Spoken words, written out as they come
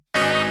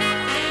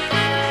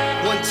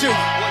2.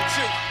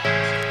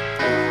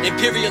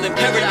 Imperial and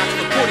Paradox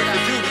reporting for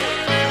you.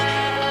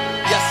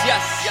 Yes,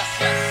 yes, yes,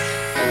 yes.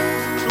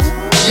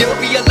 You'll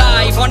be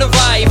alive on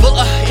arrival,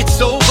 it's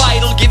so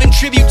vital. Giving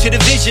tribute to the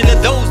vision of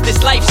those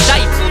this life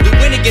stifled, who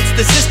win against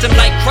the system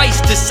like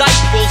Christ's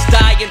disciples,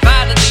 dying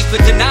violently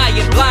for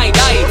denying blind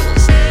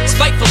idols.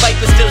 Spiteful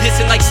vipers still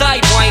hissing like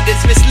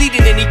sidewinders,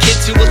 misleading any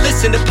kids who will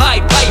listen to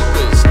Pied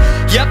Pipers.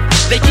 Yep,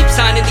 they keep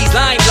signing these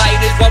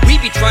limelighters while we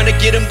be trying to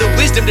get them the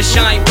wisdom to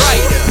shine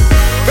brighter.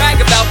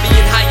 Brag about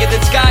being higher than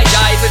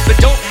skydivers, but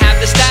don't have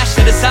the stash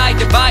set aside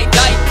to buy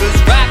diapers.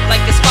 Rap like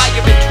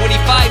aspiring 25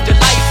 to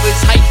lifers,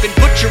 hyping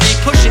butchery,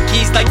 pushing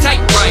keys like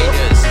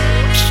typewriters.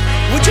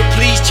 Would you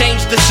please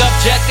change the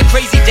subject? The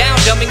crazy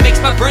down-dumbing makes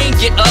my brain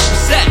get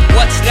upset.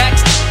 What's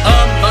next?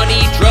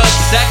 Money, drugs,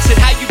 sex, and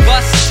how you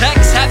bust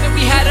text. Haven't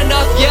we had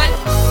enough yet?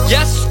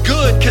 Yes,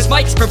 good, cause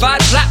mics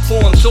provide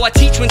platforms, so I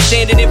teach when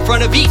standing in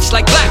front of each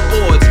like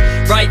blackboards.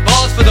 Write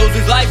balls for those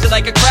whose lives are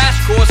like a crash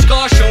course,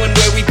 scars showing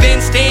where we've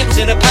been, stamps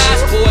in a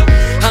passport.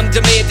 I'm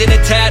demanding a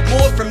tad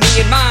more from me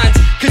and mine,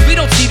 cause we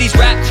don't see these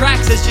rap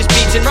tracks as just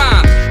beats and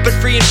rhymes, but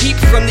freeing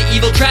peeps from the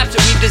evil traps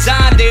that we've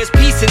designed. There's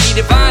peace in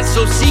the divine,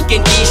 so seek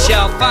and ye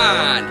shall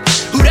find.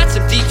 Ooh, that's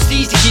some deep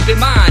steeds to keep in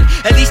mind.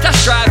 At least I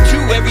strive to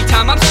every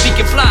time I'm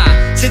speaking fly,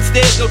 since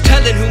there's no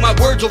telling who my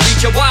words will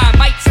reach or why. I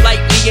might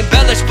slightly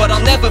embellish, but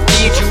I'll never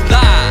feed you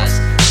lies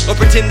or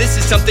pretend this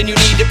is something you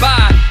need to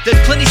buy. There's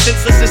plenty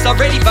senselessness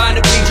already vying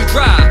to bleed you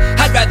dry.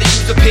 I'd rather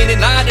use a pen and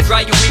line to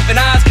dry your weeping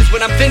eyes, cause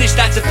when I'm finished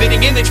that's a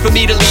fitting image for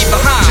me to leave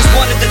behind. Just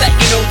wanted to let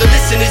you know the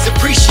listen is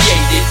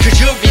appreciated, cause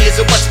your ears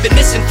are what's been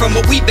missing from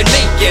what we've been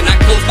making. I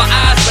close my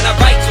eyes when I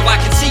write so I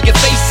can see your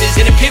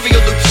faces. An imperial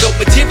loop so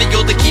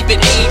material to keep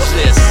it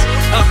ageless.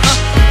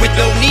 With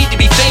no need to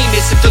be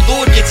famous. If the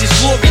Lord gets his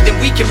glory, then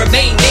we can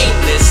remain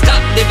nameless.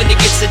 Stop living to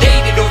get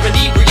sedated or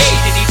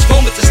inebriated. Each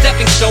moment's a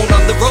stepping stone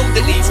on the road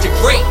that leads to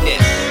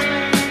greatness.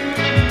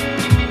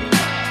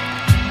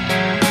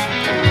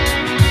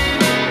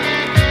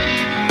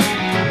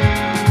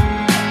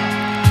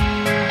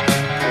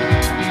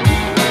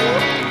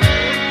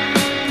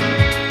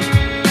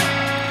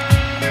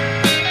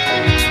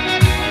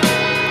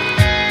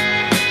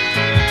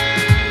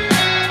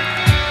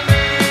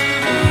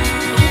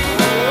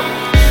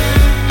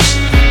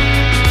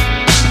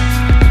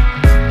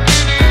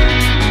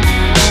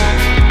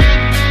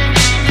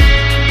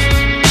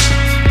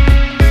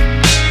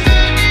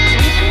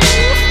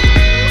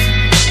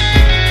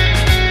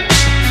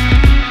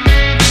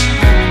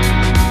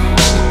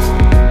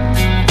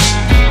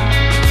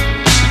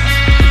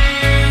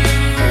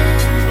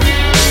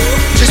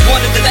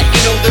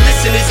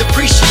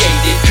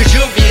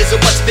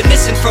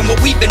 From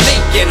what we've been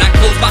making, I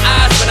close my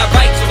eyes when I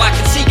write so I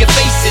can see your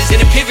faces.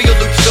 An imperial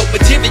loop so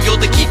material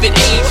to keep it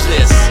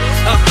ageless.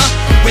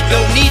 With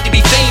no need to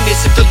be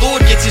famous. If the Lord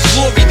gets his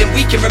glory, then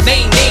we can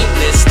remain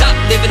nameless.